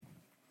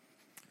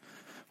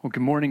Well,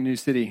 good morning, New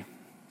City.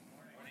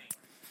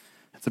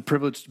 It's a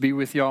privilege to be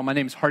with y'all. My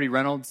name is Hardy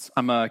Reynolds.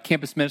 I'm a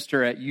campus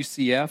minister at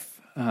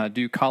UCF,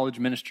 do college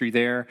ministry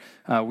there.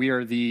 We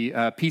are the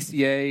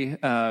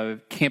PCA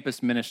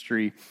campus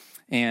ministry,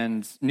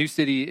 and New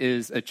City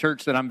is a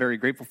church that I'm very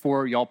grateful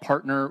for. Y'all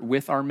partner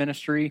with our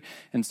ministry,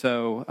 and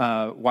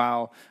so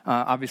while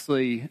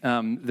obviously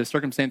the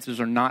circumstances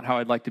are not how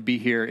I'd like to be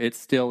here, it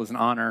still is an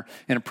honor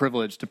and a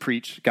privilege to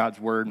preach God's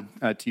word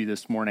to you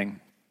this morning.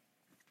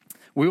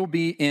 We will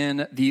be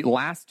in the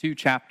last two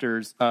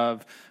chapters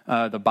of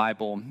the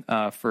Bible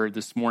for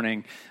this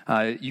morning.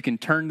 You can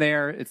turn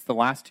there. It's the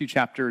last two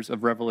chapters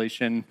of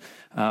Revelation,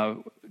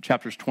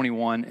 chapters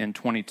 21 and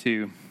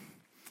 22.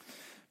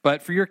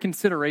 But for your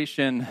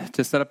consideration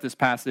to set up this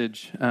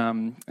passage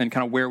and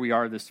kind of where we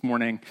are this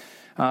morning,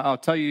 I'll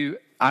tell you,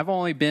 I've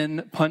only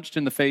been punched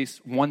in the face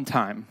one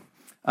time,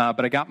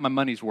 but I got my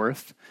money's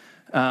worth.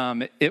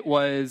 It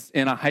was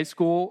in a high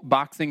school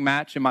boxing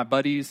match in my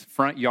buddy's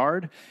front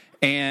yard.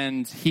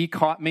 And he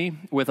caught me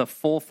with a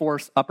full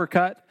force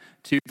uppercut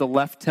to the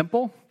left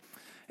temple.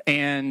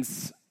 And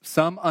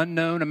some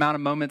unknown amount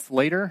of moments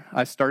later,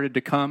 I started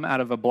to come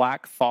out of a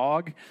black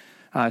fog.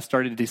 I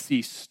started to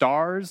see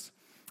stars.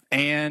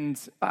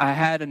 And I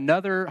had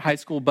another high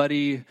school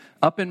buddy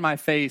up in my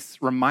face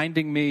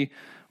reminding me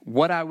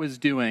what I was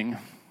doing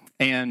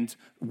and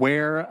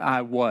where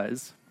I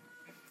was.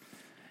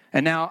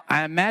 And now,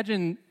 I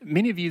imagine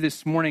many of you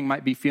this morning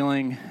might be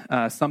feeling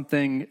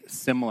something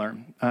similar.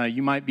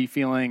 You might be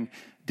feeling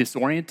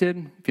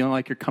disoriented, feeling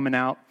like you're coming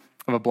out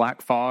of a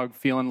black fog,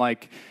 feeling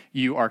like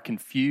you are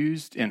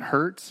confused and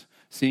hurt,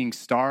 seeing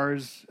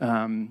stars.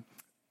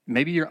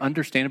 Maybe you're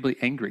understandably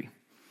angry.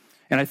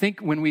 And I think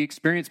when we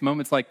experience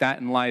moments like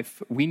that in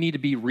life, we need to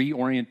be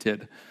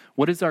reoriented.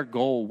 What is our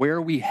goal? Where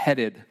are we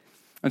headed?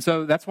 And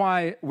so that's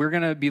why we're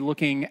going to be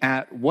looking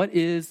at what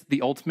is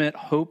the ultimate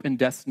hope and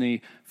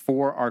destiny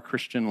for our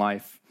Christian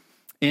life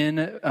in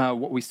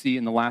what we see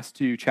in the last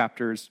two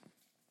chapters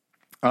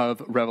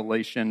of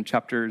Revelation,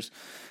 chapters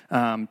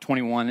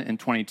 21 and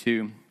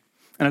 22.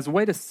 And as a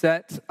way to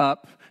set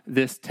up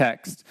this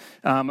text,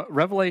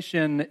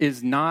 Revelation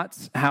is not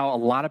how a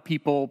lot of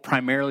people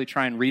primarily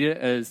try and read it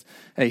as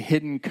a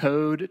hidden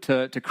code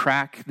to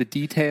crack the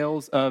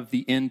details of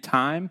the end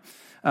time.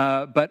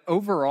 But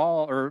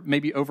overall, or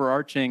maybe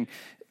overarching,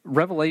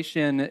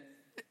 Revelation,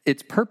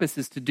 its purpose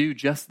is to do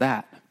just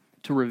that,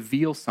 to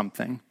reveal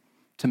something,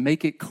 to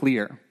make it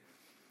clear.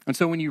 And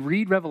so when you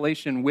read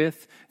Revelation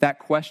with that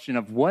question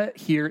of what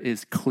here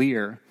is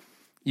clear,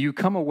 you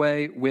come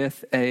away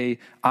with an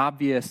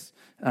obvious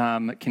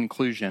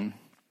conclusion.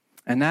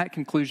 And that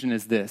conclusion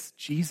is this: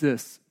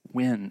 Jesus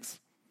wins.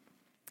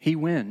 He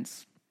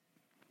wins.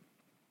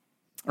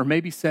 Or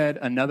maybe said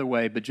another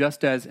way, but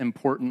just as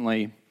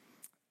importantly,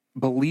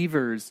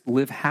 believers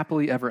live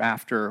happily ever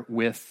after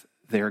with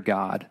their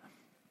God.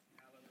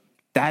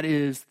 That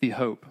is the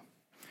hope.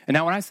 And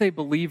now when I say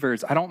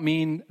believers, I don't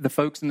mean the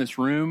folks in this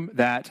room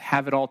that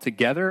have it all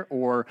together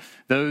or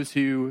those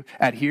who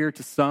adhere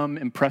to some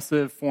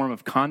impressive form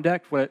of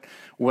conduct.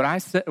 When I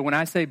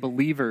say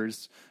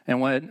believers, and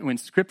when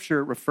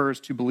Scripture refers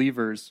to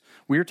believers,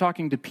 we're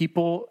talking to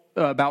people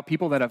about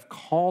people that have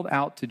called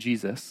out to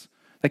Jesus,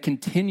 that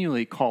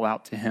continually call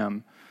out to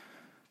him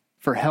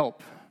for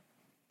help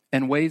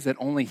in ways that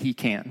only he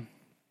can.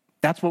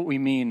 That's what we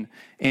mean,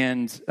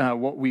 and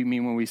what we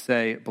mean when we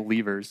say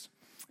believers.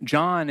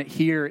 John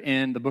here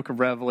in the book of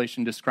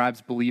Revelation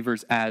describes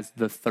believers as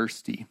the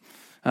thirsty.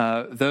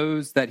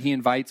 Those that he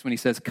invites when he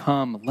says,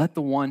 "Come, let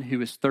the one who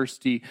is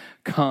thirsty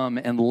come,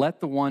 and let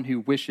the one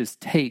who wishes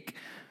take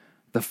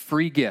the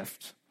free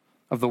gift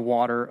of the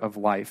water of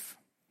life."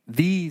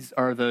 These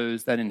are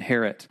those that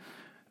inherit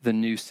the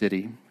new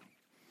city.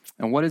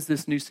 And what is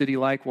this new city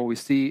like? Well, we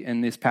see in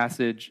this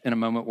passage in a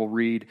moment we'll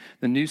read.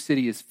 The new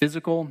city is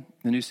physical,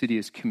 the new city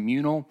is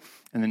communal,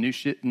 and the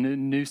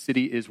new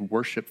city is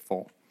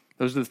worshipful.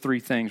 Those are the three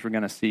things we're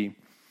going to see.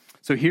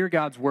 So hear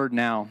God's word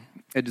now.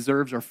 It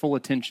deserves our full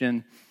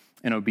attention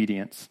and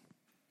obedience.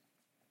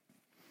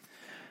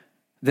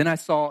 Then I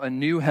saw a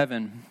new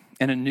heaven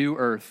and a new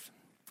earth.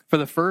 For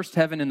the first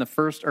heaven and the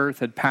first earth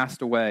had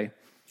passed away,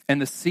 and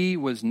the sea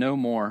was no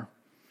more.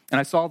 And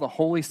I saw the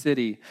holy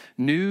city,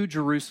 New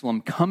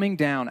Jerusalem, coming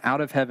down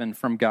out of heaven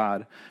from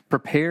God,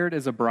 prepared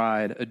as a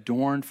bride,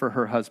 adorned for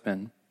her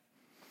husband.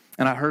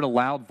 And I heard a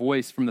loud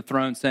voice from the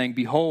throne saying,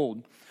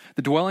 "Behold,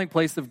 the dwelling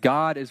place of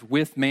God is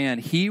with man.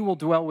 He will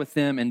dwell with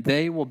them, and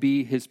they will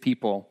be his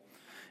people.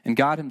 And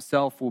God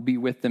himself will be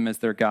with them as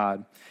their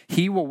God.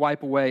 He will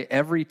wipe away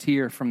every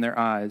tear from their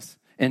eyes,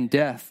 and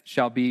death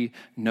shall be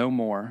no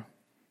more.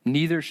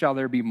 Neither shall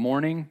there be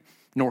mourning,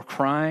 nor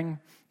crying,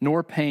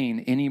 nor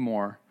pain any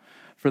more,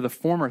 for the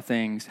former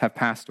things have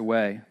passed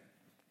away."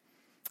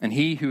 And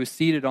he who is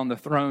seated on the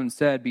throne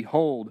said,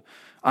 "Behold,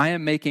 I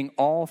am making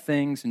all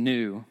things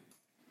new."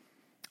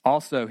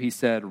 Also, he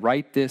said,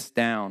 "Write this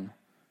down,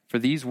 for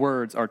these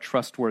words are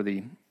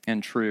trustworthy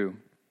and true."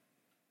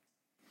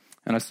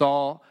 And I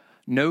saw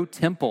no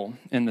temple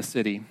in the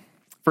city,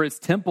 for its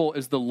temple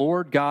is the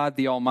Lord God,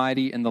 the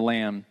Almighty, and the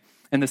Lamb.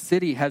 and the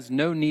city has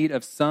no need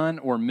of sun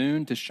or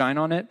moon to shine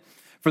on it,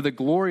 for the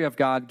glory of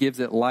God gives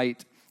it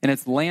light, and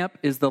its lamp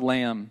is the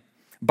Lamb.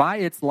 By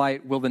its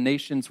light will the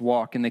nations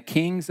walk, and the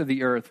kings of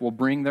the earth will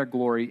bring their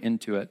glory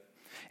into it.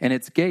 And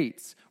its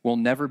gates will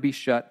never be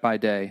shut by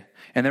day,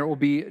 and there will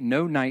be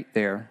no night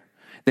there.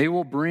 They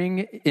will bring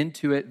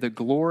into it the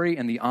glory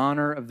and the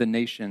honor of the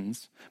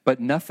nations,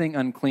 but nothing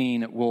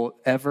unclean will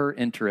ever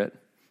enter it,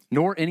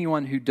 nor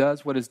anyone who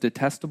does what is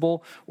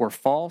detestable or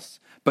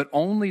false, but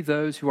only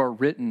those who are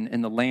written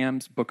in the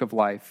Lamb's book of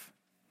life.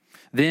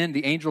 Then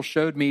the angel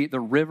showed me the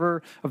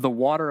river of the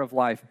water of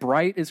life,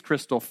 bright as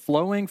crystal,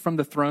 flowing from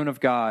the throne of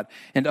God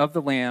and of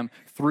the Lamb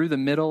through the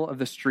middle of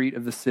the street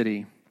of the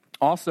city.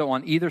 Also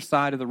on either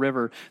side of the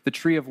river, the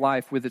tree of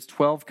life with its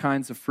 12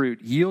 kinds of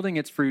fruit, yielding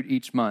its fruit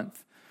each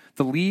month.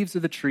 The leaves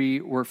of the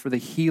tree were for the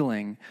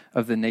healing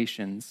of the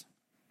nations.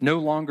 No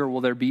longer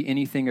will there be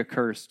anything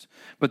accursed,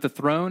 but the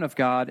throne of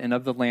God and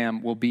of the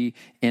Lamb will be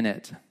in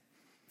it.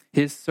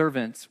 His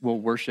servants will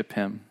worship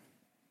him.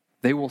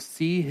 They will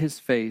see his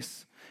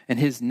face, and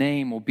his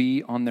name will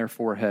be on their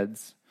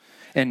foreheads.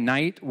 And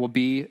night will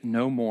be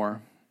no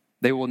more.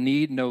 They will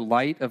need no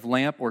light of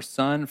lamp or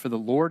sun, for the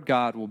Lord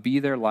God will be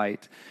their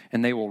light,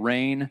 and they will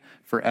reign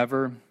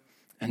forever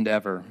and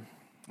ever.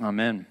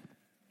 Amen.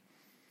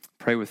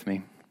 Pray with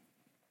me.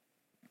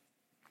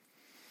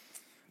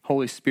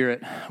 Holy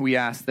Spirit, we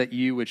ask that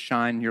you would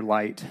shine your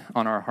light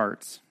on our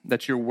hearts,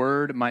 that your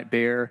word might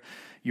bear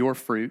your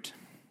fruit.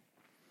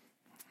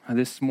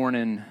 This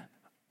morning,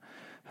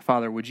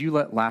 Father, would you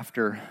let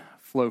laughter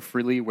flow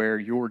freely where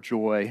your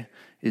joy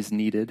is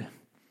needed?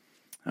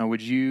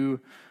 Would you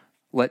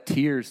let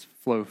tears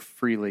flow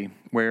freely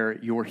where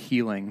your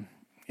healing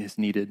is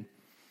needed?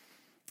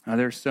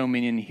 There's so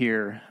many in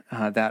here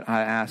that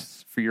I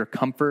ask for your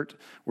comfort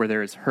where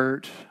there is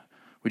hurt.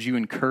 Would you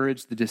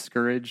encourage the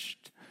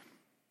discouraged?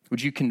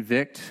 Would you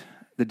convict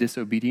the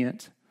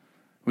disobedient?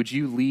 Would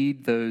you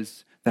lead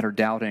those that are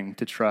doubting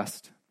to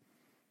trust?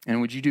 And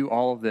would you do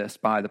all of this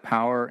by the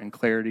power and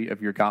clarity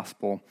of your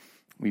gospel,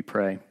 we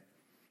pray.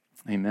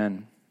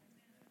 Amen.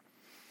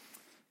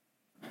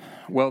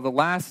 Well, the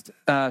last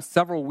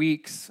several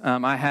weeks,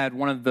 I had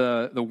one of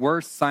the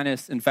worst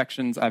sinus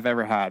infections I've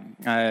ever had.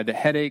 I had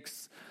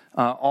headaches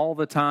all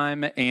the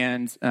time,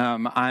 and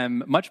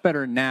I'm much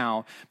better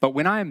now. But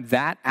when I'm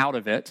that out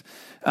of it,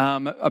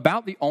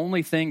 about the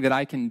only thing that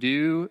I can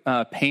do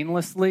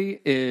painlessly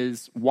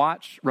is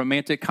watch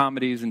romantic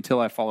comedies until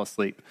I fall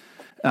asleep.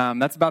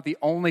 That's about the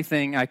only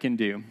thing I can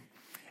do.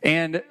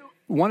 And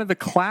one of the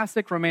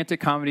classic romantic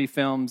comedy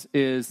films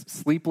is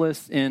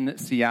Sleepless in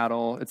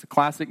Seattle. It's a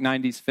classic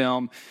 90s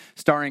film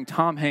starring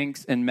Tom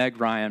Hanks and Meg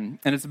Ryan.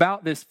 And it's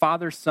about this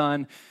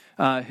father-son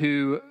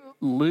who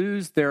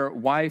lose their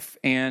wife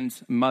and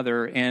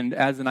mother. And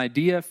as an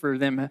idea for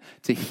them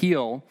to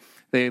heal,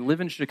 they live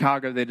in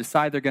Chicago. They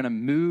decide they're going to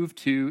move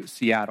to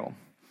Seattle.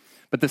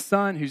 But the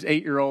son, who's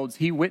 8-year-old,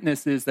 he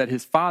witnesses that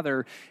his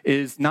father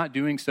is not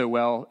doing so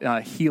well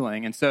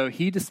healing. And so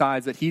he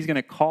decides that he's going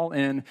to call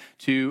in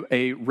to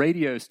a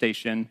radio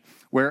station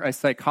where a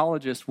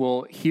psychologist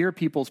will hear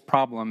people's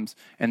problems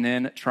and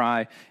then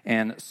try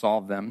and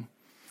solve them.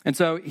 And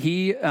so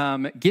he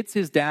gets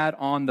his dad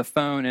on the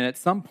phone, and at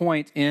some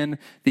point in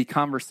the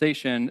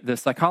conversation, the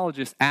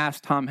psychologist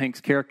asks Tom Hanks'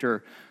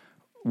 character,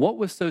 "What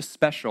was so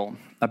special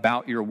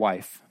about your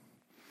wife?"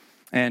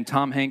 And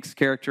Tom Hanks'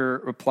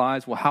 character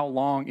replies, "Well, how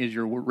long is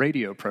your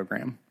radio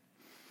program?"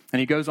 And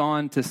he goes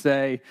on to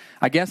say,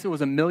 "I guess it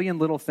was a million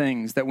little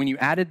things that when you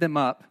added them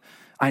up,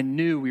 I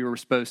knew we were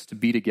supposed to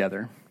be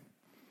together.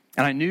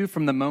 And I knew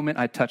from the moment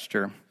I touched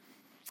her.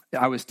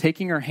 I was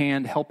taking her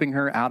hand, helping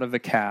her out of a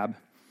cab.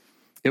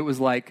 It was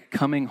like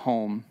coming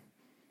home,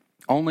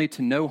 only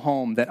to no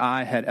home that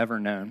I had ever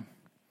known."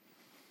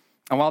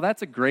 And while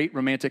that's a great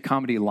romantic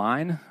comedy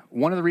line,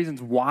 one of the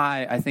reasons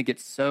why I think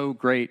it's so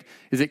great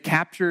is it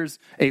captures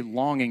a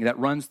longing that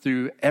runs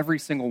through every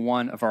single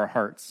one of our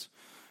hearts.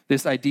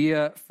 This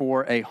idea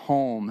for a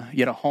home,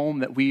 yet a home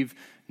that we've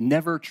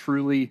never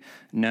truly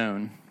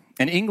known.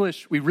 In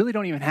English, we really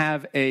don't even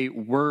have a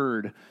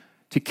word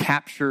to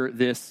capture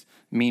this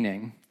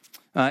meaning.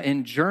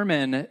 In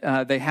German,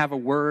 they have a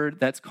word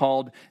that's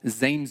called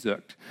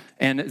Sehnsucht.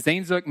 And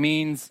Sehnsucht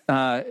means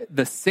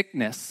the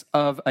sickness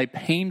of a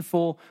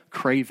painful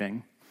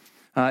craving.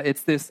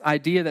 It's this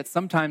idea that's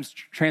sometimes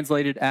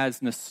translated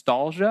as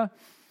nostalgia,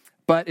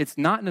 but it's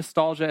not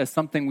nostalgia as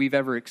something we've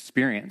ever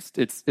experienced.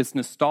 It's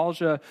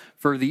nostalgia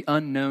for the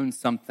unknown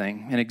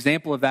something. An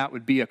example of that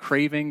would be a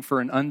craving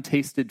for an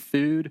untasted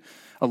food,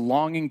 a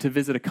longing to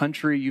visit a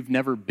country you've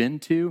never been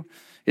to.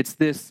 It's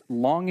this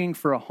longing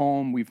for a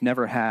home we've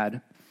never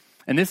had.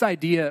 And this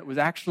idea was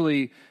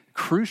actually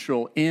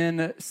crucial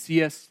in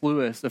C.S.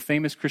 Lewis, a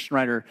famous Christian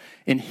writer,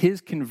 in his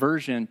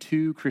conversion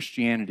to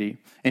Christianity.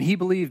 And he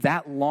believed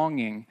that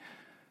longing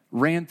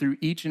ran through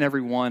each and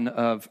every one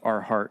of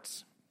our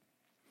hearts.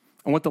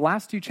 And what the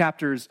last two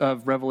chapters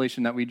of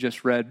Revelation that we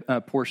just read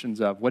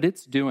portions of, what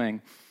it's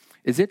doing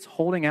is it's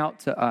holding out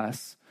to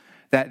us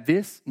that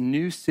this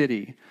new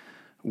city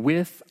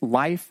with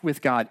life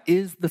with God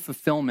is the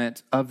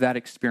fulfillment of that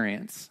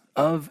experience,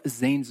 of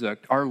Sehnsucht,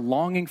 our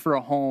longing for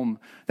a home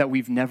that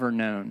we've never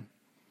known.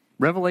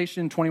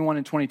 Revelation 21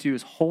 and 22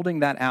 is holding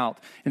that out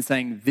and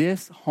saying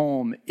this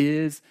home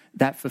is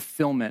that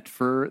fulfillment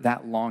for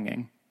that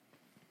longing.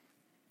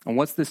 And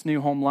what's this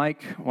new home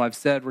like? Well, I've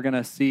said we're going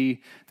to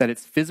see that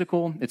it's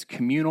physical, it's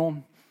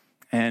communal,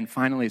 and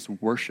finally it's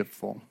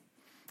worshipful.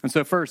 And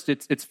so first,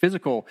 it's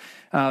physical.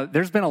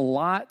 There's been a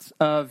lot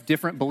of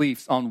different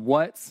beliefs on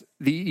what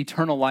the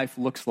eternal life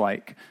looks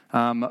like.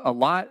 A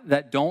lot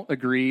that don't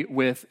agree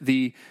with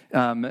the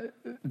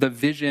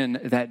vision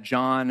that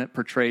John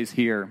portrays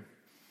here.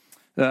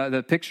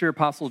 The picture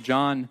Apostle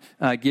John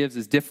gives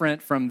is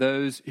different from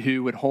those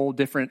who would hold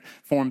different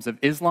forms of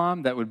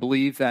Islam that would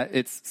believe that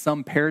it's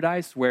some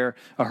paradise where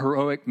a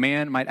heroic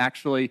man might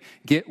actually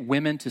get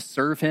women to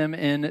serve him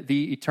in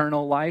the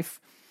eternal life.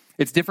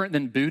 It's different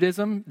than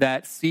Buddhism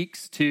that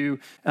seeks to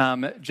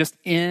just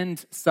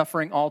end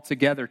suffering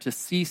altogether, to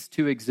cease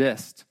to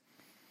exist.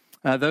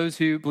 Those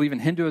who believe in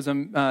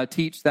Hinduism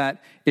teach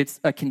that it's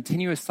a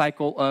continuous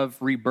cycle of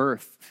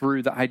rebirth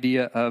through the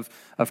idea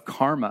of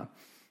karma.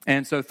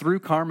 And so through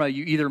karma,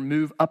 you either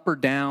move up or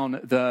down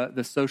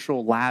the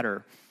social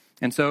ladder.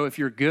 And so if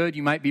you're good,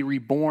 you might be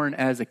reborn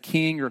as a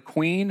king or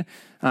queen.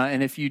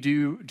 And if you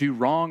do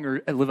wrong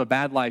or live a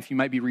bad life, you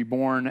might be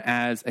reborn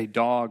as a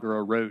dog or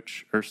a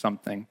roach or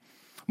something.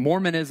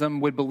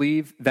 Mormonism would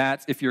believe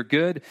that if you're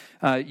good,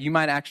 you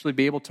might actually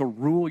be able to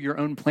rule your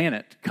own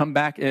planet, come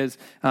back as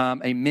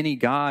a mini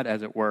god,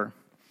 as it were.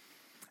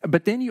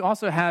 But then you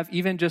also have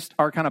even just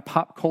our kind of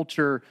pop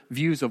culture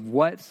views of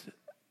what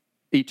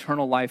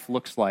eternal life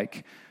looks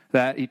like.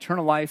 That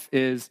eternal life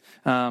is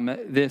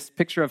this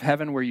picture of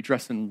heaven where you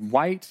dress in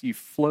white, you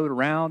float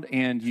around,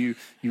 and you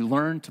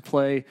learn to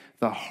play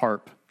the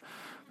harp.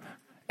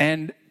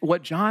 And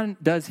what John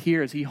does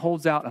here is he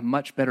holds out a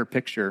much better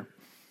picture.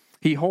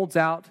 He holds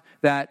out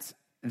that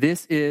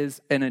this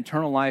is an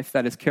eternal life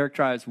that is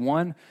characterized,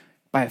 one,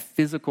 by a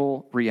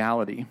physical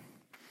reality.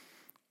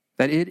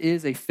 That it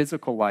is a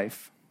physical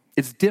life.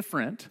 It's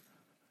different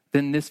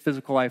than this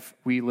physical life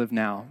we live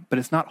now, but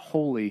it's not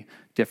wholly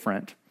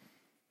different.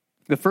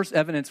 The first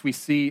evidence we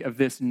see of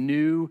this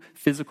new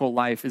physical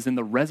life is in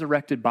the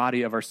resurrected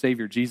body of our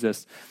Savior,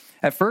 Jesus.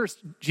 At first,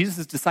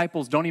 Jesus'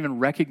 disciples don't even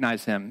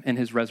recognize him in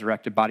his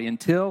resurrected body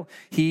until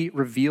he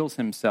reveals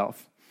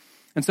himself.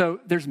 And so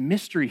there's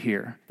mystery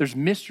here. There's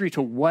mystery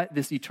to what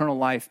this eternal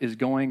life is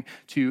going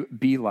to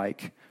be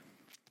like.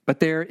 But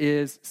there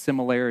is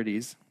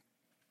similarities.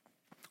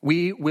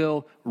 We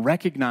will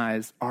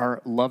recognize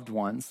our loved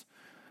ones.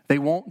 They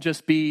won't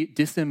just be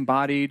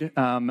disembodied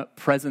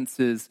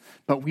presences,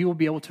 but we will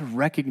be able to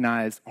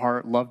recognize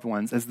our loved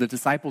ones as the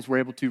disciples were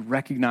able to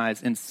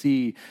recognize and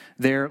see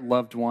their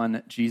loved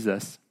one,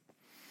 Jesus.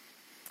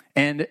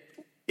 And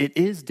it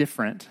is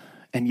different,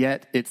 and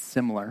yet it's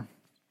similar.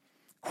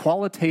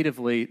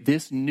 Qualitatively,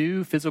 this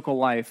new physical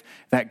life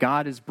that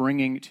God is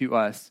bringing to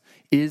us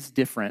is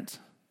different,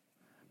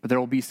 but there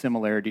will be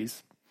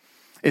similarities.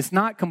 It's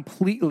not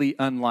completely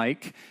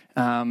unlike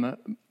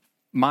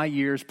my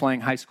years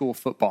playing high school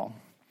football.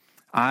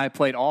 I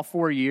played all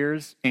 4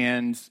 years,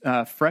 and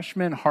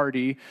freshman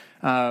Hardy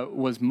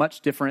was much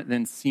different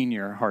than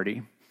senior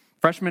Hardy.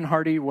 Freshman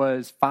Hardy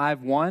was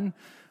 5'1",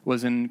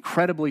 was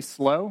incredibly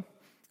slow,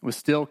 was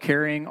still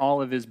carrying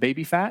all of his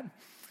baby fat,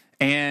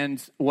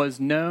 and was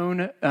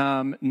known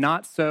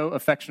not so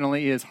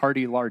affectionately as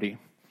Hardy Lardy.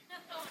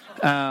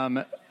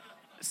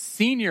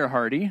 Senior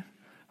Hardy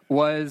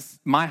was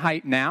my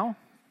height now,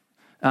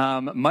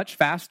 much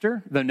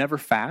faster, though never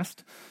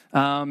fast,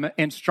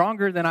 and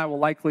stronger than I will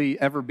likely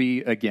ever be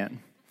again.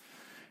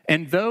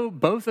 And though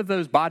both of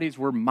those bodies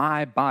were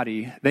my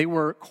body, they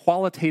were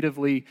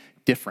qualitatively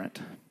different.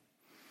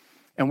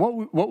 And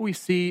what we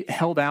see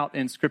held out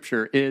in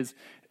Scripture is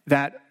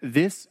that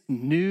this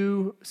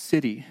new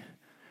city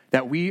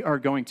that we are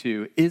going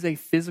to is a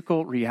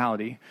physical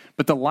reality,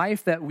 but the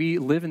life that we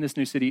live in this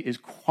new city is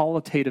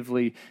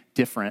qualitatively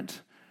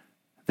different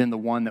than the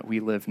one that we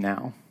live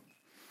now.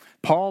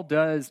 Paul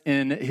does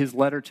in his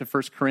letter to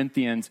 1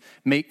 Corinthians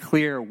make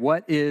clear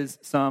what is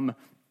some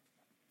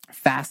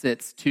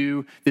facets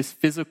to this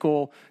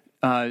physical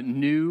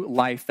new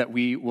life that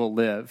we will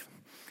live.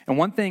 And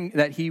one thing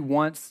that he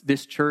wants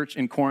this church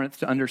in Corinth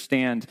to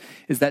understand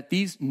is that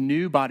these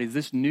new bodies,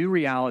 this new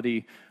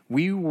reality,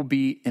 we will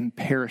be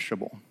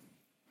imperishable.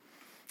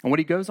 And what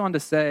he goes on to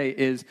say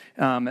is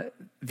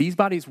these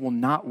bodies will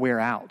not wear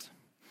out.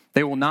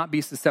 They will not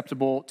be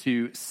susceptible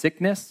to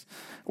sickness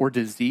or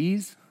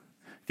disease.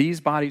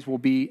 These bodies will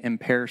be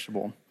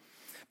imperishable.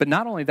 But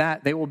not only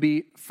that, they will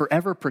be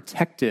forever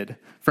protected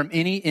from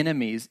any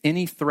enemies,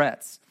 any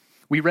threats.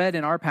 We read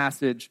in our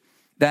passage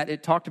that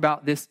it talked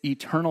about this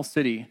eternal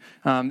city,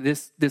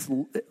 this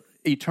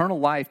eternal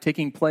life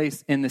taking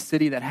place in the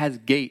city that has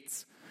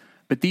gates.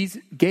 But these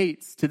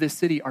gates to this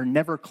city are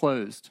never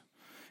closed.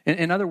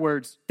 In other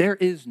words, there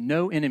is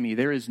no enemy,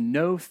 there is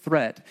no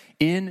threat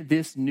in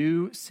this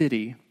new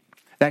city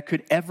that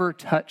could ever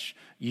touch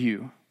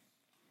you.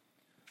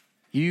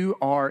 You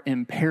are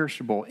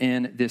imperishable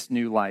in this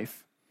new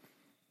life.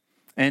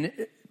 And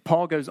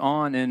Paul goes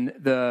on in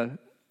the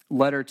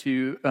letter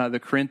to the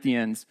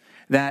Corinthians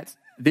that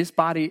this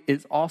body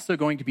is also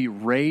going to be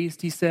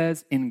raised, he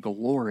says, in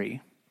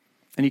glory.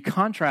 And he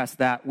contrasts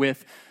that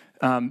with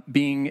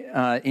being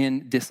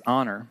in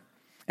dishonor.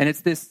 And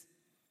it's this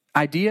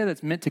idea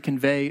that's meant to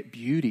convey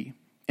beauty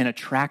and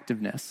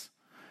attractiveness.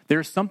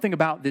 There's something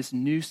about this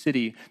new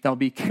city that will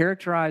be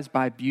characterized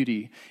by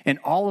beauty. And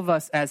all of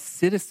us as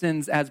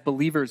citizens, as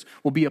believers,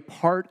 will be a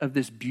part of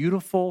this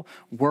beautiful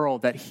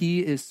world that he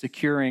is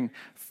securing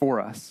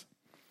for us.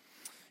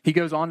 He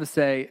goes on to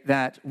say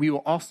that we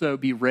will also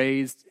be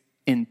raised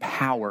in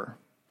power.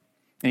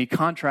 And he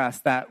contrasts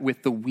that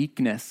with the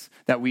weakness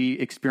that we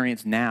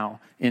experience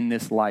now in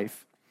this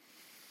life.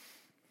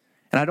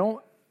 And I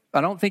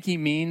don't think he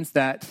means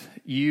that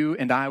you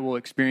and I will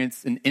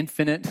experience an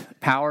infinite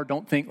power.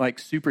 Don't think like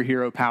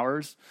superhero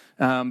powers,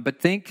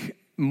 but think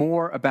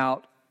more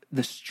about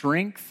the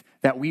strength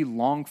that we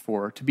long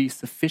for to be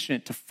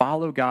sufficient to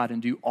follow God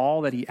and do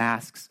all that he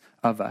asks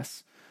of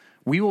us.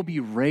 We will be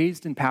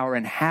raised in power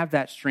and have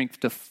that strength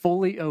to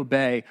fully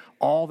obey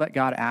all that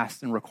God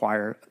asks and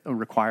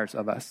requires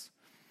of us.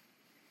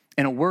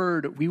 In a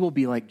word, we will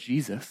be like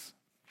Jesus.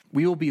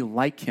 We will be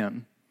like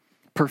him,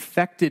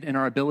 perfected in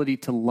our ability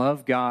to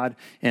love God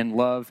and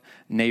love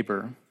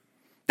neighbor.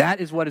 That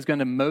is what is going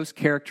to most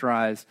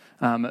characterize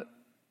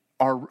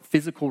our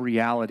physical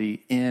reality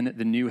in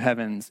the new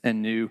heavens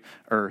and new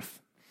earth.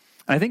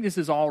 And I think this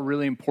is all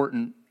really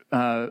important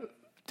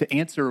to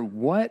answer,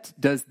 what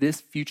does this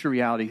future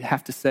reality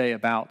have to say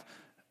about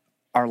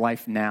our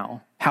life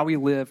now, how we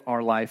live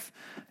our life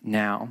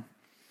now?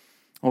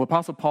 Well,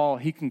 Apostle Paul,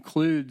 he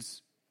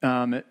concludes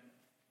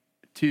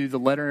to the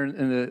letter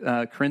in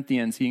the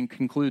Corinthians, he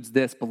concludes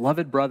this: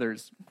 beloved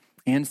brothers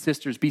and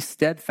sisters, be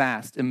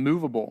steadfast,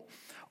 immovable,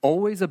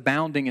 always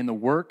abounding in the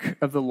work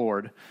of the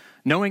Lord,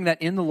 knowing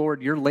that in the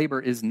Lord your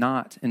labor is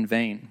not in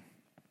vain.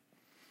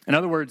 In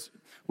other words,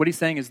 what he's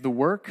saying is the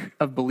work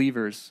of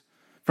believers,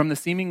 from the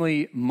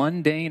seemingly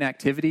mundane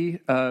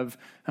activity of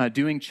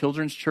doing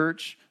children's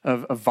church,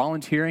 of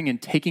volunteering and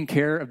taking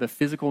care of the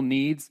physical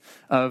needs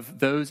of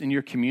those in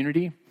your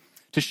community,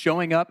 to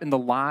showing up in the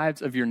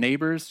lives of your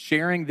neighbors,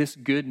 sharing this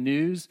good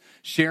news,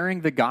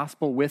 sharing the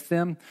gospel with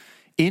them.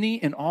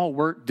 Any and all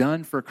work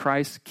done for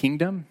Christ's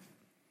kingdom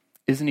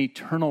is an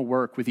eternal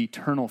work with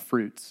eternal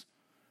fruits.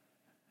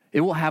 It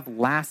will have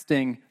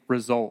lasting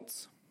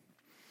results.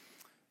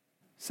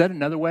 Said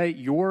another way,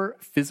 your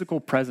physical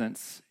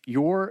presence,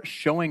 your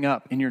showing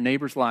up in your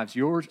neighbors' lives,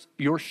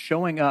 your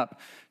showing up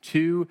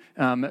to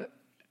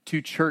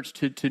church,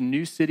 to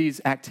New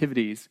City's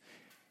activities,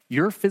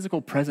 your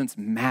physical presence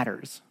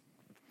matters.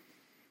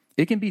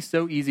 It can be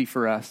so easy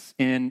for us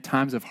in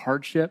times of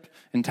hardship,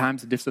 in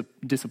times of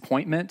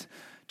disappointment,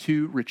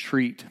 to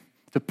retreat,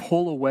 to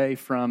pull away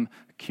from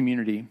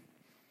community.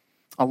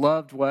 I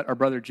loved what our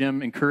brother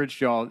Jim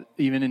encouraged y'all,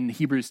 even in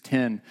Hebrews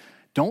 10.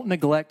 Don't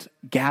neglect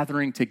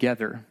gathering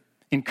together.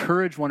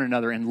 Encourage one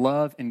another in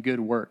love and good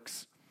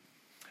works.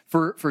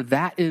 For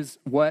that is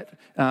what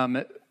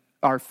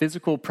our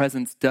physical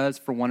presence does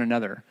for one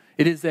another.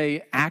 It is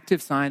an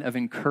active sign of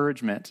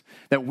encouragement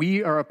that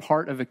we are a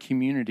part of a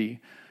community,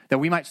 that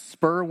we might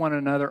spur one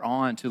another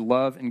on to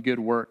love and good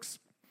works.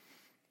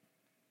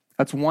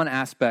 That's one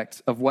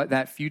aspect of what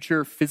that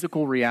future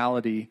physical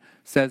reality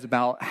says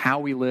about how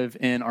we live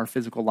in our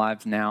physical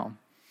lives now.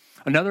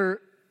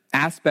 Another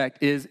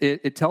aspect is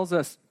it tells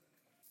us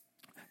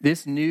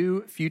this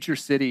new future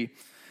city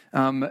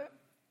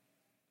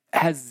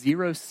has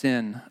zero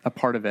sin a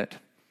part of it.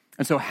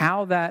 And so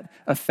how that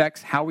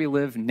affects how we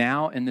live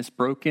now in this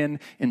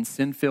broken and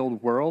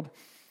sin-filled world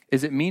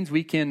is it means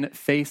we can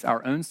face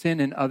our own sin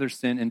and other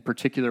sin in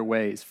particular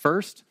ways.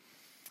 First,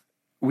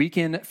 we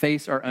can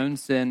face our own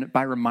sin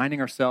by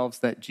reminding ourselves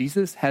that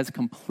Jesus has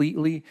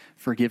completely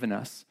forgiven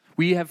us.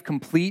 We have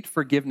complete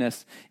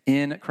forgiveness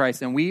in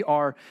Christ, and we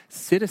are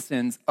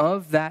citizens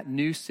of that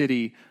new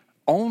city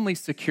only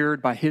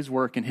secured by his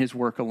work and his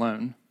work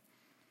alone.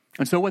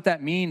 And so what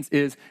that means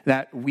is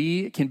that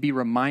we can be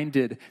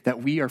reminded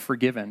that we are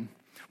forgiven.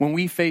 When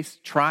we face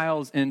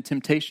trials and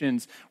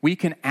temptations, we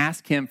can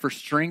ask him for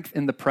strength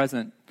in the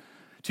present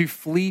to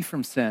flee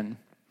from sin.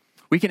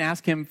 We can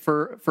ask him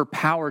for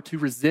power to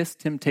resist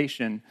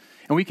temptation.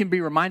 And we can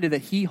be reminded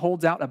that he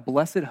holds out a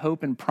blessed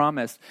hope and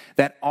promise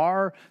that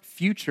our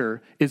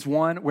future is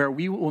one where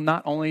we will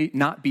not only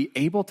not be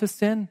able to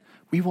sin,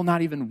 we will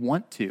not even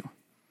want to.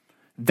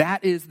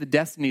 That is the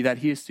destiny that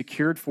he has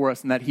secured for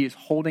us and that he is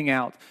holding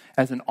out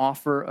as an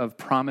offer of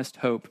promised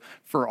hope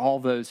for all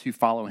those who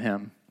follow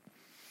him.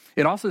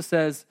 It also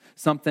says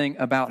something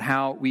about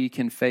how we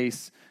can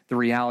face the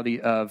reality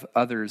of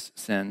others'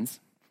 sins,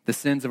 the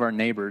sins of our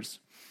neighbors,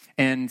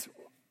 and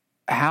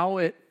how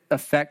it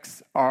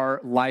affects our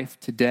life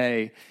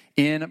today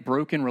in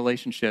broken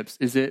relationships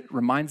is it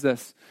reminds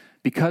us,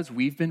 because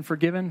we've been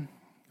forgiven,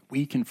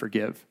 we can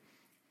forgive.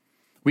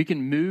 We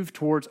can move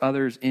towards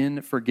others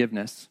in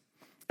forgiveness.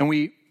 And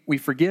we we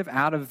forgive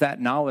out of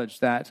that knowledge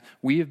that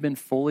we have been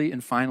fully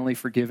and finally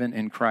forgiven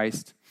in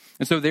Christ.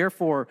 And so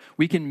therefore,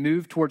 we can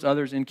move towards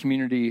others in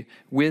community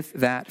with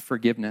that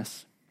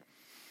forgiveness.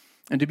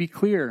 And to be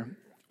clear,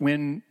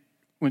 when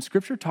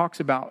Scripture talks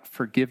about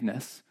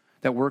forgiveness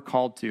that we're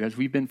called to, as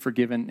we've been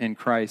forgiven in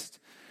Christ,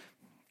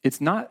 it's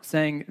not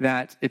saying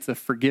that it's a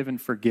forgive and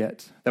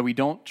forget, that we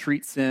don't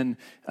treat sin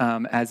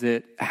as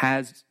it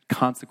has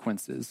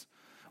consequences,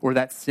 or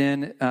that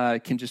sin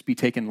can just be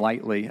taken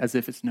lightly as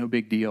if it's no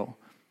big deal.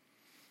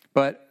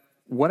 But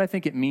what I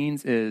think it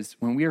means is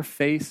when we are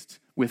faced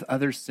with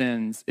other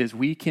sins, is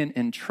we can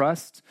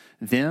entrust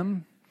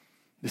them,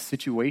 the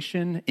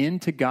situation,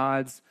 into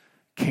God's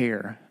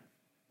care,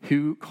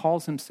 who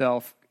calls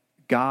himself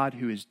God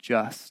who is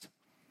just.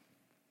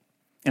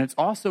 And it's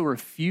also a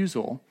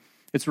refusal.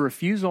 It's a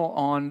refusal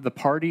on the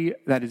party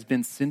that has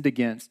been sinned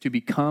against to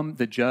become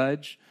the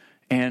judge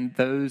and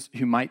those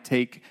who might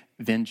take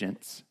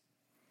vengeance.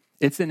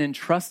 It's an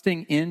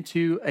entrusting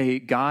into a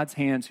God's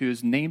hands who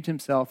has named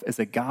himself as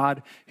a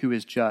God who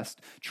is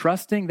just,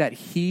 trusting that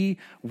he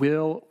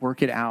will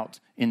work it out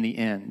in the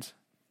end.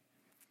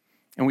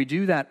 And we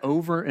do that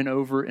over and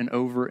over and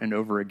over and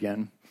over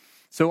again.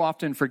 So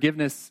often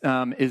forgiveness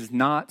is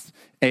not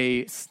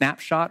a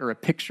snapshot or a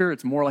picture.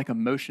 It's more like a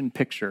motion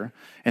picture.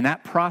 And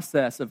that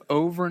process of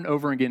over and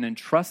over again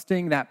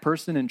entrusting that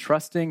person,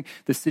 entrusting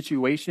the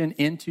situation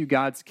into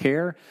God's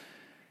care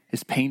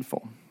is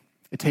painful.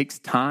 It takes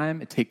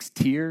time, it takes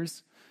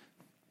tears,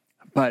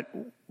 but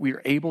we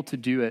are able to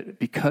do it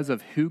because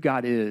of who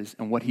God is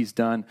and what he's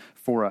done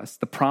for us,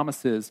 the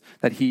promises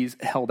that he's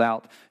held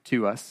out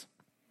to us.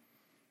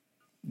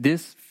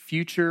 This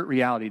future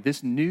reality,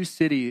 this new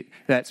city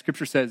that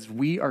Scripture says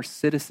we are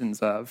citizens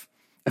of,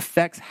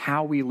 affects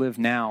how we live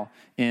now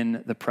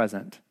in the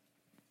present.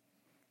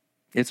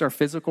 It's our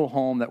physical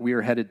home that we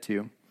are headed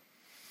to,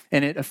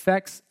 and it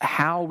affects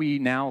how we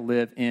now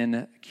live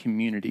in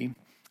community.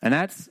 And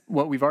that's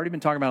what we've already been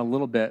talking about a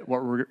little bit.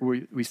 What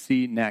we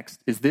see next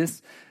is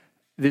this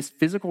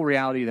physical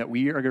reality that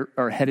we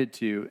are headed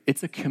to.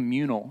 It's a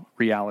communal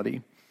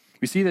reality.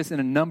 We see this in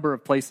a number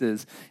of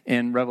places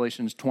in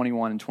Revelations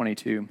 21 and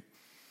 22.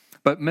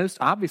 But most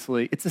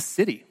obviously, it's a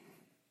city.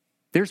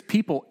 There's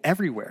people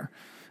everywhere.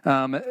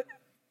 And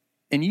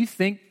you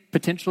think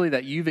potentially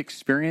that you've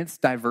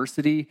experienced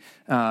diversity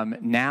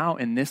now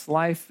in this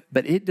life,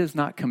 but it does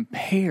not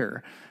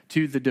compare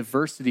to the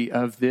diversity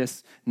of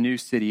this new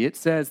city. It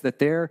says that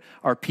there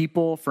are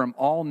people from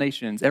all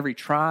nations, every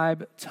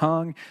tribe,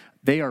 tongue,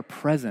 they are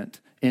present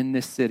in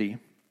this city.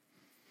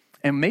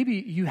 And maybe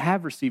you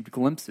have received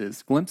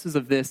glimpses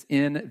of this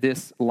in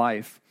this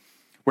life,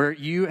 where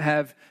you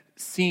have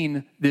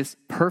seen this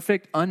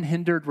perfect,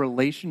 unhindered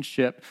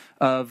relationship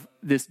of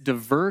this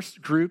diverse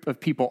group of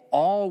people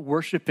all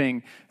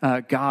worshiping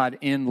God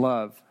in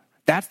love.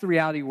 That's the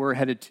reality we're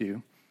headed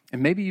to.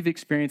 And maybe you've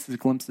experienced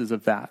glimpses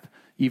of that,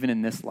 even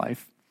in this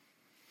life.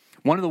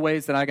 One of the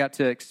ways that I got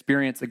to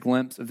experience a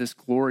glimpse of this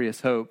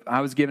glorious hope, I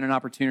was given an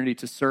opportunity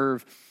to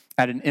serve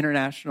at an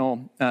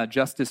international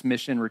justice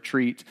mission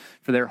retreat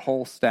for their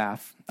whole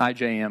staff,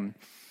 IJM.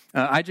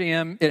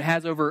 IJM, it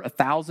has over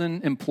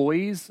 1,000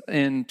 employees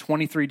in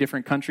 23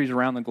 different countries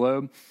around the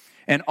globe,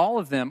 and all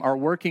of them are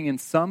working in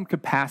some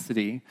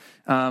capacity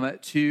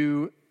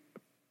to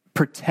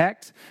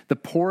protect the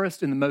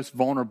poorest and the most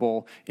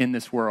vulnerable in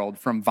this world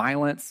from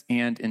violence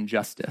and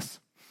injustice.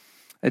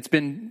 It's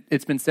been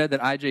said that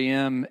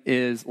IJM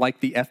is like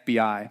the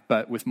FBI,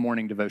 but with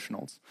morning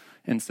devotionals.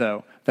 And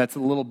so that's a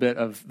little bit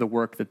of the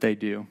work that they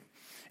do.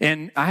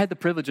 And I had the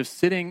privilege of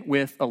sitting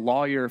with a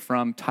lawyer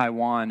from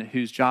Taiwan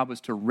whose job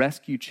was to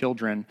rescue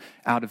children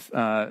out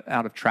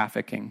of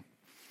trafficking.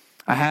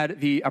 I had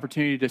the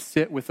opportunity to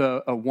sit with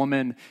a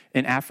woman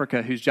in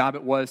Africa whose job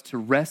it was to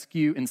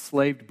rescue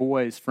enslaved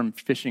boys from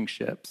fishing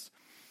ships.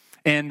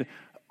 And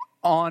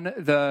on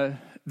the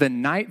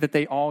night that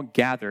they all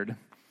gathered,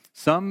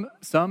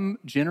 some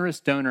generous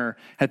donor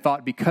had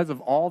thought, because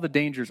of all the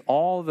dangers,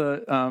 all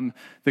the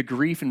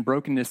grief and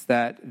brokenness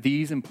that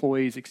these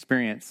employees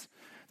experience,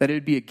 that it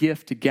would be a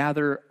gift to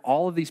gather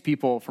all of these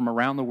people from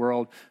around the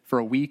world for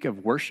a week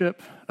of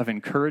worship, of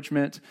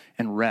encouragement,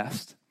 and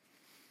rest.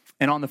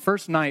 And on the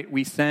first night,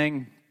 we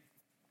sang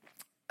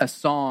a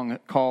song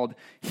called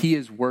 "He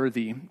is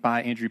Worthy"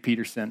 by Andrew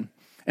Peterson.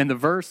 And the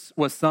verse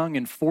was sung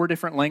in 4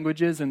 different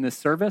languages in this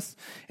service.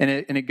 And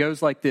it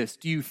goes like this: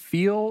 do you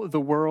feel the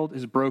world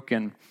is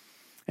broken?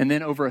 And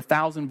then over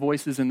 1,000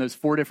 voices in those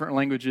 4 different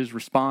languages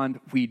respond,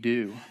 we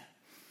do.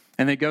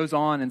 And it goes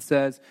on and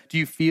says, do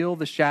you feel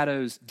the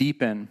shadows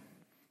deepen?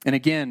 And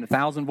again,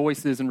 1,000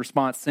 voices in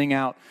response sing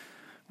out,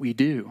 we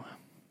do.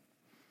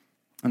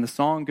 And the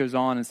song goes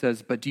on and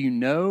says, but do you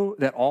know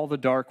that all the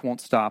dark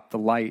won't stop the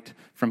light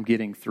from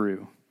getting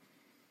through?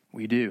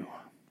 We do.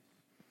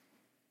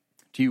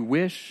 Do you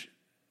wish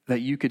that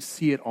you could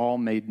see it all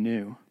made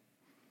new?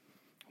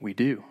 We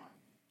do.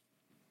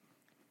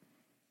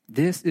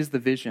 This is the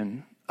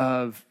vision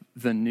of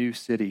the new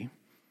city,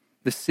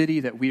 the city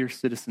that we are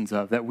citizens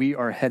of, that we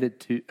are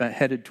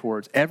headed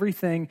towards.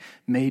 Everything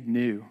made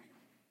new.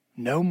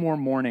 No more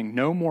mourning,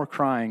 no more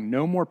crying,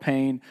 no more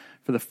pain,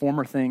 for the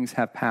former things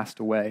have passed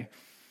away.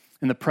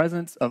 In the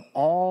presence of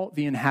all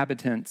the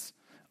inhabitants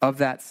of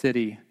that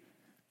city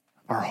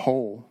are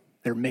whole.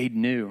 They're made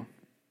new.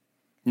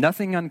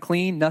 Nothing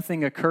unclean,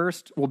 nothing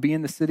accursed will be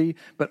in the city,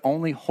 but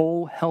only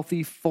whole,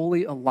 healthy,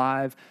 fully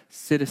alive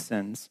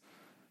citizens,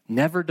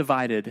 never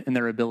divided in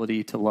their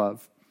ability to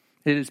love.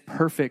 It is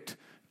perfect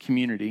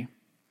community.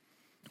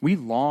 We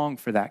long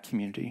for that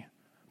community.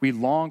 We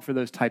long for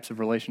those types of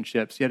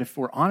relationships. Yet if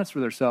we're honest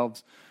with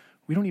ourselves,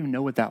 we don't even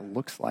know what that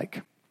looks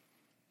like.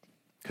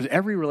 Because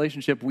every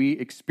relationship we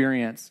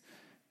experience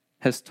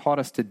has taught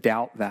us to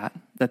doubt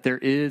that there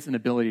is an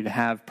ability to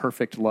have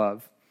perfect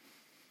love.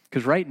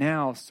 Because right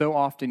now, so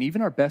often,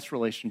 even our best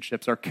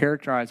relationships are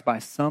characterized by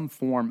some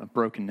form of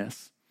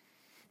brokenness.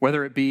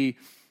 Whether it be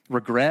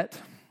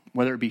regret,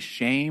 whether it be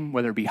shame,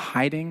 whether it be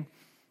hiding,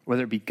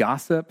 whether it be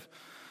gossip,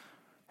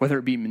 whether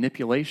it be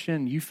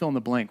manipulation, you fill in the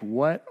blank.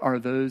 What are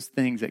those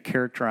things that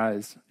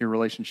characterize your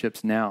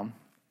relationships now?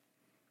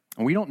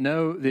 And we don't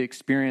know the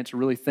experience or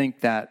really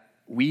think that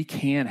we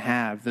can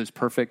have those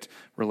perfect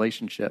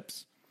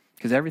relationships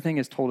because everything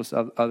has told us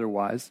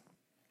otherwise.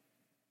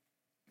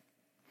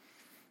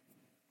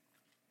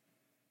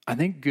 I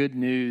think good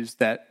news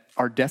that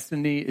our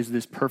destiny is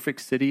this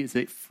perfect city is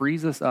it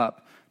frees us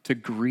up to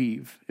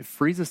grieve. It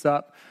frees us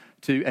up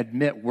to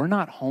admit we're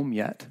not home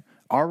yet.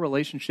 Our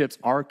relationships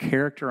are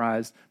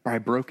characterized by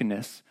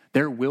brokenness.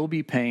 There will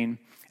be pain,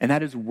 and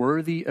that is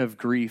worthy of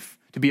grief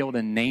to be able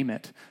to name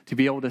it, to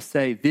be able to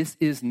say, this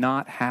is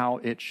not how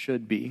it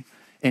should be.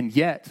 And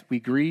yet we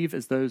grieve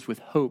as those with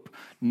hope,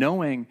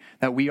 knowing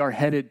that we are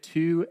headed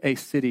to a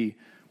city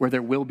where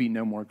there will be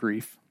no more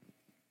grief.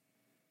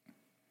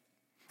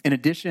 In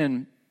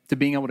addition to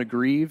being able to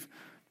grieve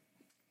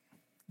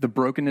the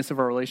brokenness of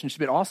our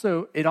relationship, it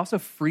also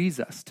frees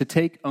us to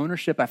take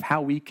ownership of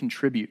how we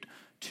contribute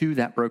to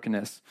that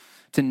brokenness,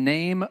 to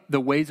name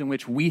the ways in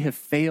which we have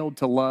failed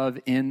to love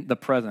in the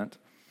present,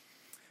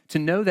 to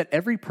know that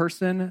every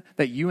person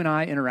that you and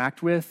I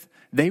interact with,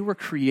 they were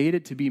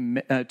created to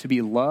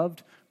be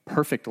loved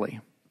perfectly.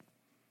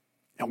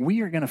 And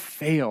we are going to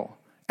fail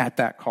at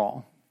that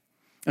call.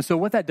 And so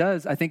what that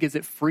does, I think, is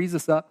it frees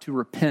us up to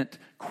repent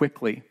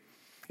quickly.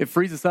 It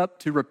frees us up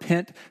to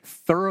repent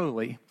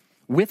thoroughly,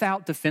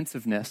 without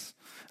defensiveness,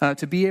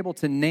 to be able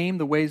to name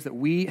the ways that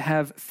we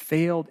have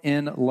failed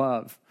in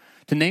love,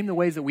 to name the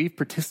ways that we've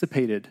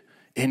participated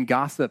in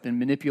gossip and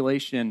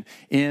manipulation,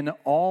 in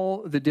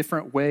all the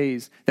different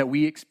ways that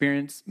we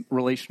experience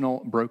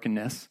relational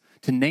brokenness,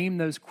 to name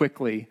those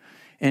quickly,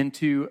 and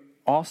to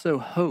also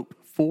hope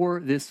for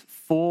this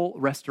full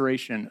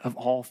restoration of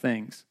all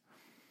things,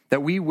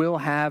 that we will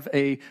have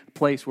a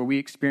place where we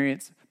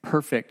experience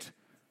perfect,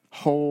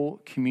 whole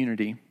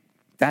community.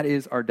 That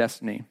is our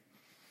destiny.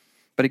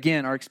 But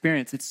again, our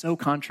experience, it's so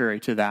contrary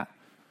to that.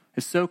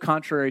 It's so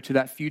contrary to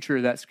that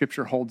future that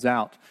Scripture holds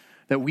out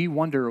that we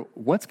wonder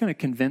what's going to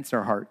convince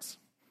our hearts.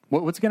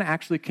 What's going to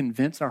actually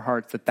convince our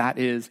hearts that that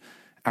is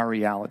our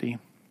reality?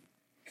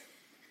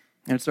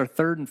 And it's our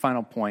third and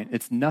final point.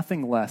 It's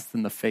nothing less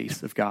than the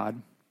face of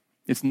God.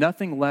 It's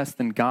nothing less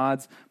than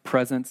God's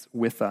presence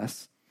with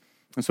us.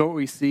 And so what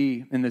we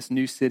see in this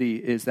new city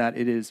is that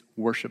it is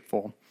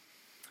worshipful.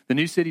 The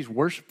new city is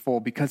worshipful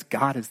because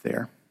God is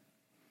there.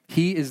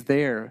 He is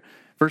there.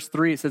 Verse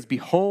 3, it says,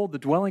 "Behold, the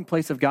dwelling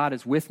place of God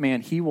is with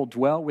man. He will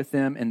dwell with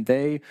them, and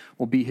they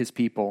will be his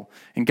people.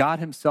 And God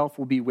himself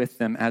will be with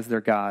them as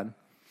their God."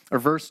 Or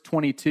verse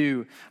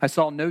 22, "I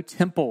saw no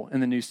temple in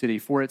the new city,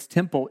 for its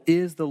temple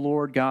is the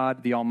Lord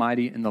God, the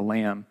Almighty, and the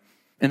Lamb.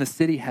 And the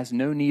city has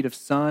no need of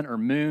sun or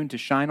moon to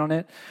shine on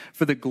it,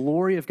 for the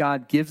glory of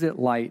God gives it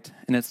light,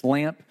 and its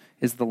lamp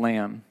is the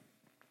Lamb."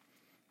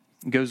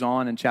 It goes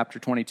on in chapter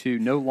 22,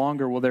 "No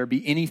longer will there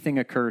be anything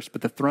accursed,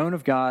 but the throne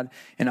of God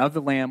and of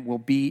the Lamb will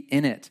be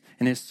in it,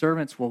 and his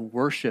servants will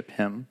worship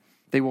him.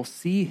 They will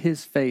see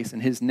his face,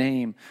 and his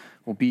name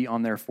will be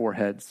on their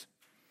foreheads."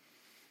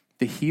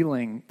 The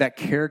healing that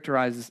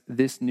characterizes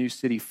this new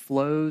city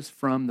flows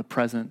from the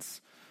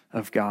presence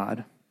of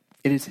God.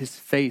 It is his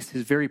face,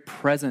 his very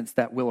presence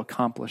that will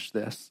accomplish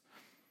this.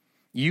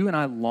 You and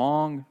I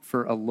long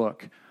for a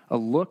look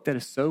that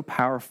is so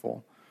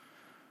powerful,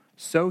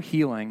 so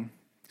healing,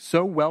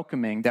 so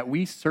welcoming that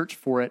we search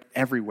for it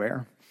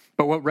everywhere.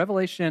 But what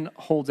Revelation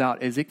holds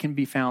out is it can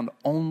be found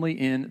only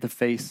in the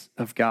face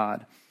of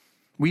God.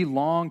 We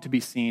long to be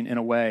seen in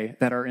a way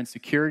that our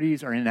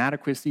insecurities, our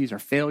inadequacies, our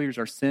failures,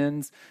 our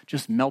sins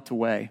just melt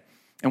away.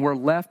 And we're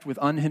left with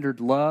unhindered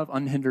love,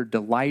 unhindered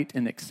delight,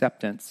 and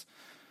acceptance.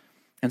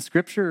 And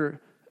Scripture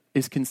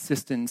is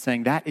consistent in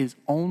saying that is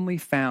only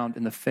found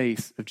in the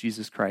face of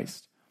Jesus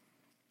Christ.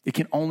 It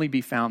can only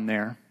be found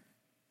there.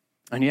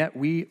 And yet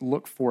we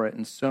look for it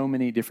in so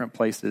many different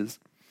places.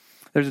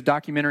 There's a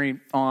documentary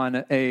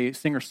on a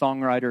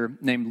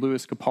singer-songwriter named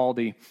Louis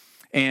Capaldi,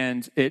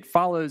 and it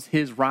follows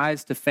his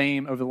rise to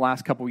fame over the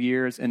last couple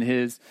years and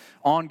his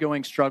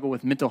ongoing struggle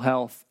with mental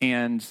health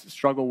and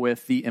struggle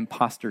with the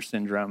imposter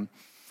syndrome.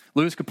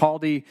 Louis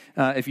Capaldi,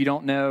 if you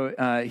don't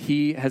know,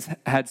 he has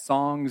had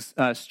songs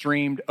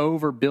streamed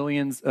over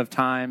billions of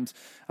times.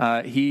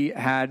 He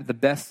had the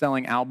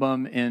best-selling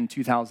album in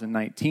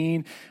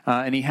 2019,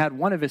 and he had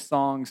one of his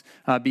songs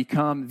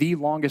become the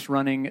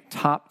longest-running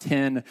top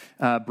 10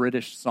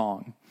 British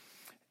song.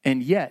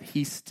 And yet,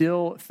 he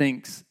still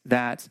thinks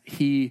that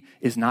he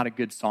is not a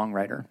good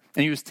songwriter.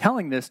 And he was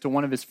telling this to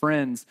one of his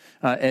friends,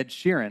 Ed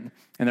Sheeran.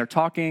 And they're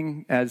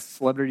talking, as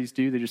celebrities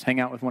do. They just hang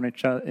out with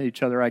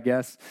each other, I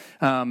guess.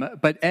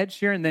 But Ed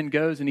Sheeran then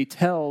goes and he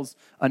tells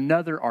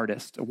another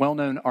artist, a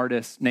well-known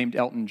artist named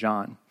Elton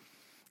John.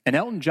 And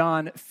Elton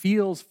John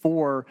feels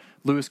for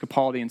Louis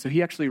Capaldi. And so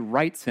he actually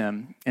writes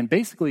him and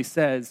basically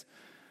says,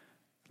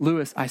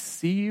 Louis, I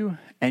see you,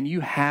 and you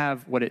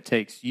have what it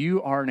takes.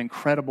 You are an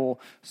incredible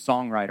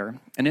songwriter.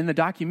 And in the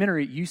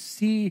documentary, you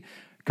see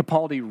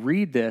Capaldi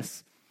read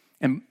this,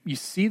 and you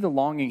see the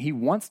longing. He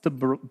wants to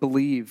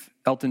believe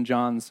Elton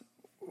John's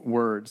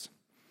words.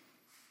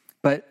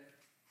 But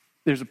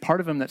there's a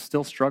part of him that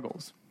still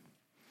struggles.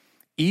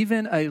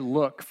 Even a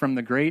look from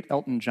the great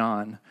Elton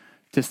John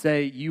to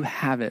say, you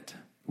have it,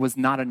 was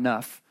not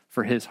enough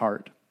for his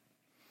heart.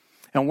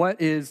 And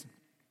what is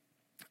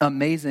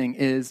amazing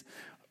is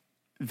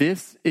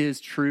this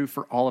is true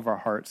for all of our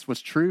hearts.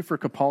 What's true for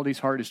Capaldi's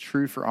heart is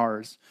true for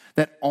ours.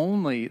 That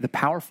only the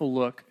powerful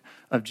look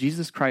of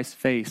Jesus Christ's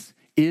face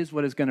is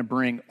what is going to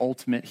bring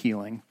ultimate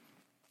healing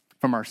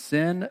from our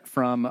sin,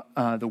 from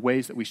the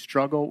ways that we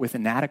struggle with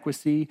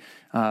inadequacy,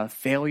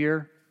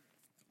 failure.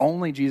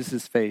 Only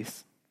Jesus'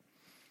 face.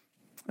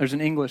 There's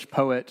an English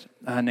poet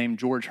named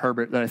George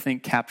Herbert that I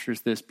think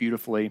captures this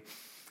beautifully.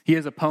 He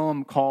has a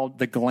poem called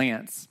The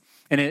Glance,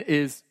 and it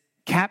is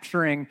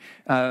capturing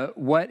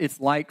what it's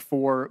like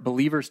for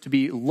believers to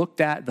be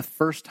looked at the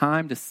first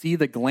time, to see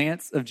the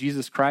glance of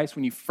Jesus Christ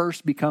when you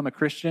first become a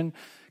Christian,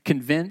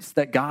 convinced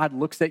that God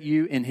looks at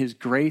you in his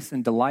grace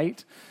and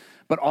delight,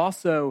 but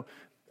also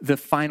the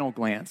final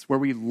glance where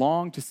we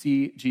long to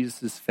see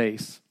Jesus'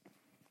 face.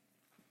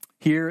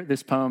 Hear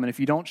this poem, and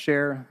if you don't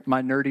share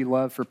my nerdy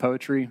love for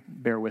poetry,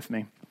 bear with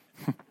me.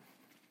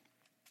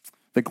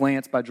 The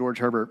Glance by George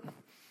Herbert.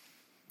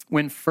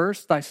 When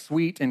first thy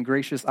sweet and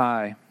gracious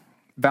eye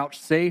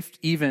vouchsafed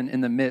even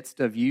in the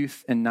midst of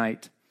youth and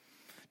night,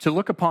 to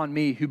look upon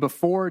me who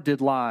before did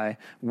lie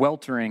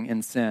weltering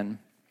in sin,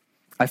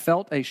 I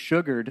felt a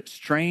sugared,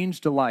 strange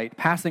delight,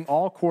 passing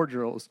all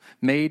cordials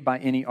made by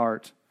any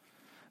art,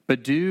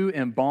 but do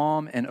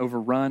embalm and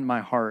overrun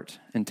my heart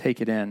and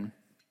take it in.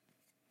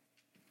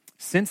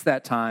 Since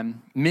that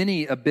time,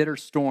 many a bitter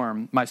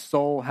storm my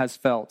soul has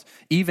felt,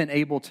 even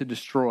able to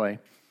destroy.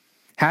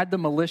 Had the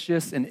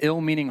malicious and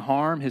ill-meaning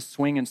harm his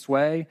swing and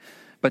sway,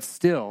 but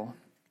still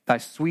thy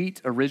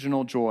sweet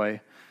original joy,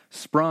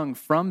 sprung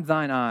from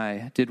thine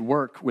eye, did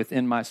work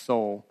within my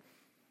soul,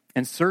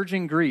 and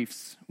surging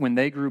griefs, when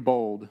they grew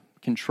bold,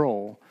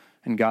 control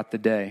and got the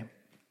day.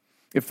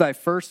 If thy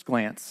first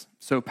glance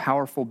so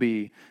powerful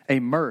be, a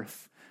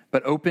mirth,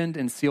 but opened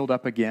and sealed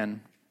up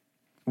again,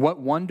 what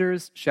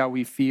wonders shall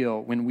we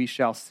feel when we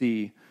shall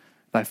see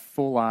thy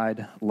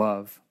full-eyed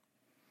love?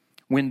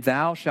 When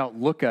thou shalt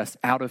look us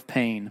out of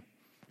pain,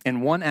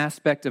 and one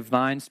aspect of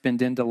thine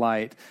spend in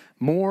delight,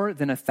 more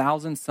than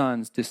 1,000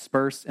 suns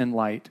disperse in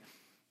light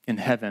in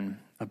heaven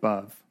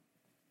above.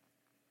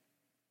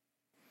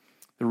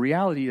 The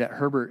reality that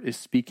Herbert is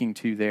speaking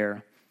to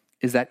there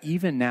is that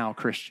even now,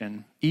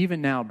 Christian,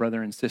 even now,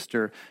 brother and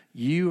sister,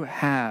 you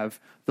have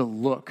the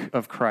look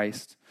of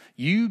Christ.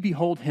 You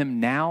behold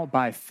him now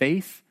by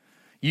faith.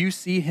 You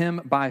see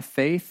him by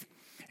faith.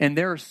 And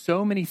there are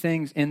so many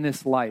things in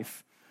this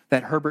life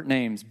that Herbert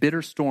names: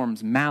 bitter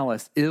storms,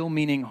 malice,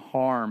 ill-meaning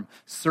harm,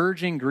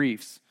 surging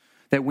griefs,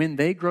 that when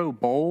they grow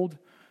bold,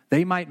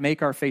 they might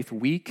make our faith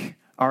weak,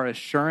 our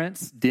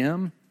assurance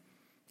dim.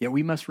 Yet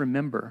we must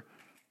remember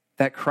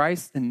that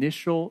Christ's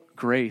initial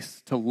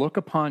grace to look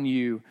upon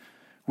you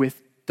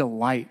with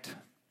delight,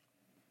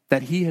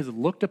 that he has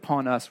looked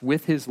upon us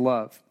with his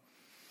love.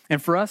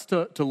 And for us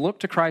to look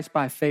to Christ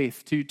by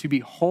faith, to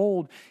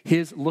behold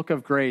his look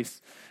of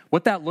grace,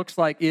 what that looks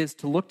like is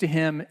to look to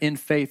him in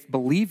faith,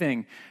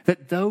 believing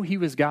that though he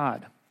was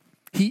God,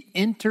 he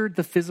entered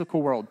the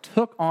physical world,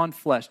 took on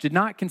flesh, did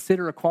not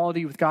consider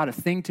equality with God a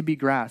thing to be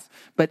grasped,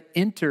 but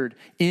entered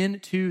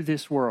into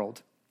this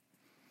world.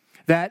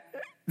 That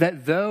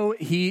though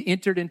he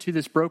entered into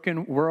this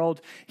broken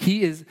world,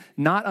 he is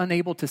not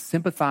unable to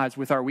sympathize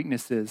with our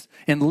weaknesses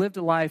and lived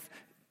a life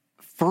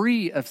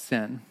free of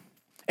sin.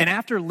 And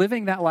after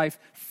living that life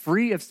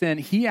free of sin,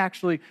 he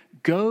actually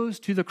goes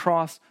to the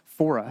cross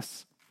for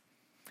us.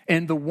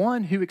 And the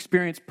one who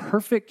experienced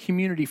perfect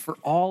community for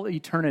all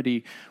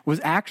eternity was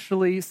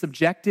actually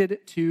subjected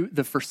to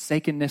the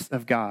forsakenness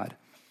of God.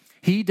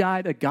 He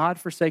died a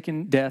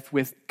God-forsaken death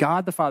with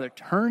God the Father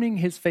turning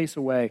his face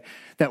away,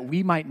 that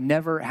we might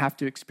never have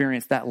to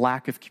experience that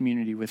lack of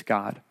community with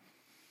God.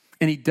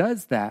 And he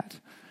does that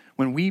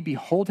when we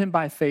behold him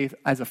by faith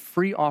as a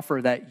free offer,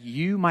 that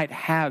you might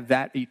have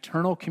that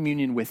eternal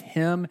communion with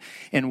him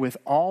and with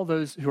all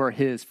those who are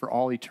his for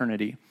all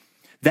eternity.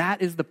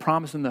 That is the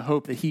promise and the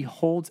hope that he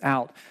holds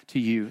out to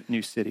you,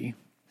 New City.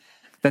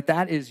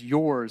 That is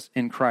yours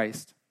in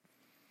Christ.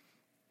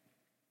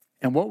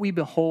 And what we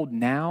behold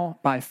now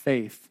by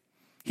faith,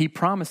 he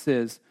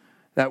promises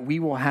that we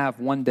will have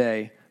one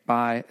day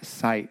by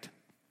sight.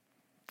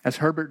 As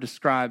Herbert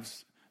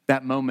describes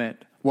that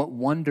moment, what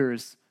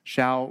wonders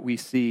shall we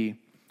see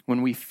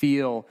when we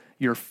feel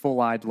your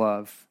full-eyed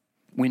love,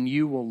 when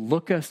you will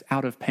look us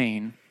out of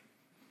pain.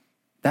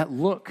 That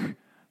look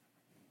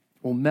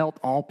will melt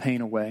all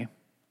pain away.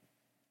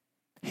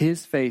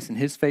 His face and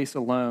his face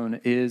alone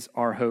is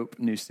our hope,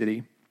 New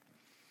City.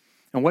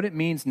 And what it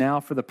means now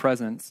for the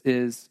presence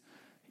is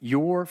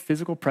your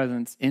physical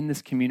presence in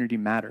this community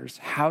matters.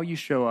 How you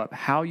show up,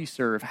 how you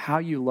serve, how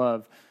you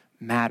love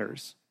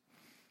matters.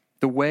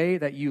 The way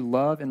that you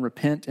love and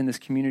repent in this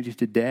community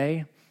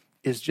today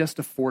is just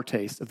a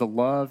foretaste of the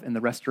love and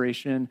the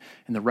restoration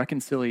and the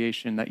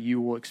reconciliation that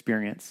you will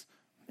experience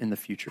in the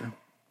future.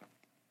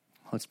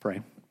 Let's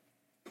pray.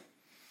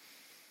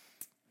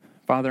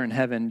 Father in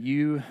heaven,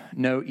 you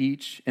know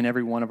each and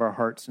every one of our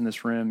hearts in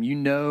this room. You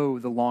know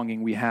the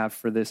longing we have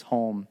for this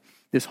home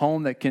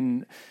that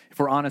can, if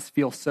we're honest,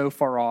 feel so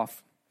far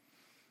off.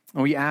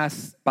 And we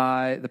ask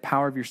by the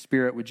power of your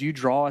Spirit, would you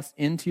draw us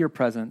into your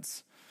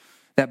presence,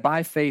 that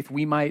by faith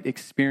we might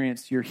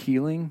experience your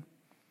healing,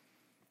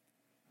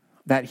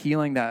 that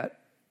healing that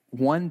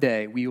one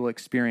day we will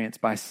experience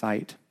by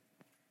sight.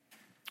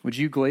 Would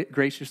you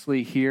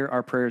graciously hear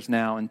our prayers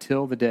now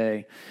until the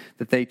day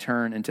that they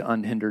turn into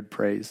unhindered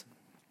praise?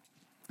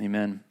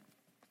 Amen.